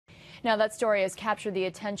Now, that story has captured the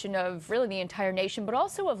attention of really the entire nation, but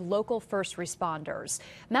also of local first responders.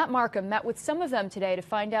 Matt Markham met with some of them today to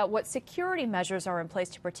find out what security measures are in place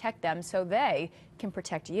to protect them so they can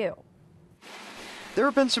protect you. There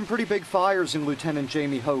have been some pretty big fires in Lieutenant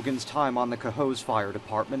Jamie Hogan's time on the Cohoes Fire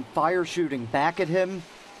Department. Fire shooting back at him,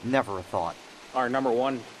 never a thought. Our number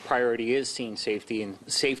one priority is scene safety and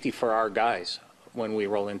safety for our guys when we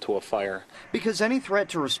roll into a fire. Because any threat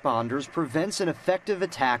to responders prevents an effective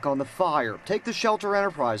attack on the fire. Take the Shelter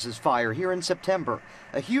Enterprises fire here in September,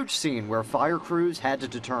 a huge scene where fire crews had to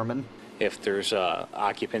determine if there's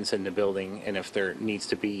occupants in the building and if there needs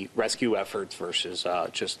to be rescue efforts versus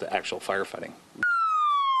just the actual firefighting.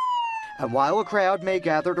 And while a crowd may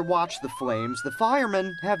gather to watch the flames, the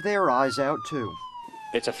firemen have their eyes out too.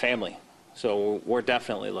 It's a family, so we're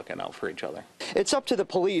definitely looking out for each other. It's up to the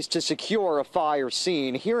police to secure a fire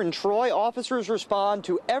scene. Here in Troy, officers respond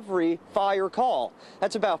to every fire call.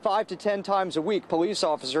 That's about 5 to 10 times a week. Police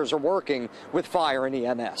officers are working with fire and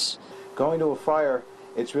EMS. Going to a fire,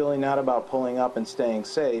 it's really not about pulling up and staying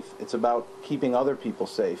safe. It's about keeping other people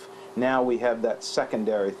safe. Now we have that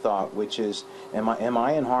secondary thought, which is, am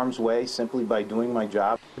I in harm's way simply by doing my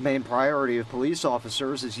job? The main priority of police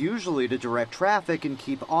officers is usually to direct traffic and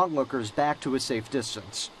keep onlookers back to a safe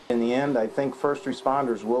distance. In the end, I think first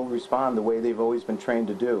responders will respond the way they've always been trained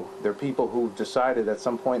to do. They're people who've decided at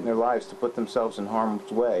some point in their lives to put themselves in harm's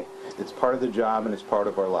way. It's part of the job and it's part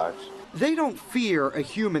of our lives. They don't fear a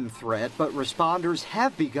human threat, but responders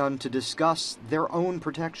have begun to discuss their own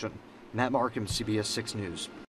protection. Matt Markham, CBS 6 News.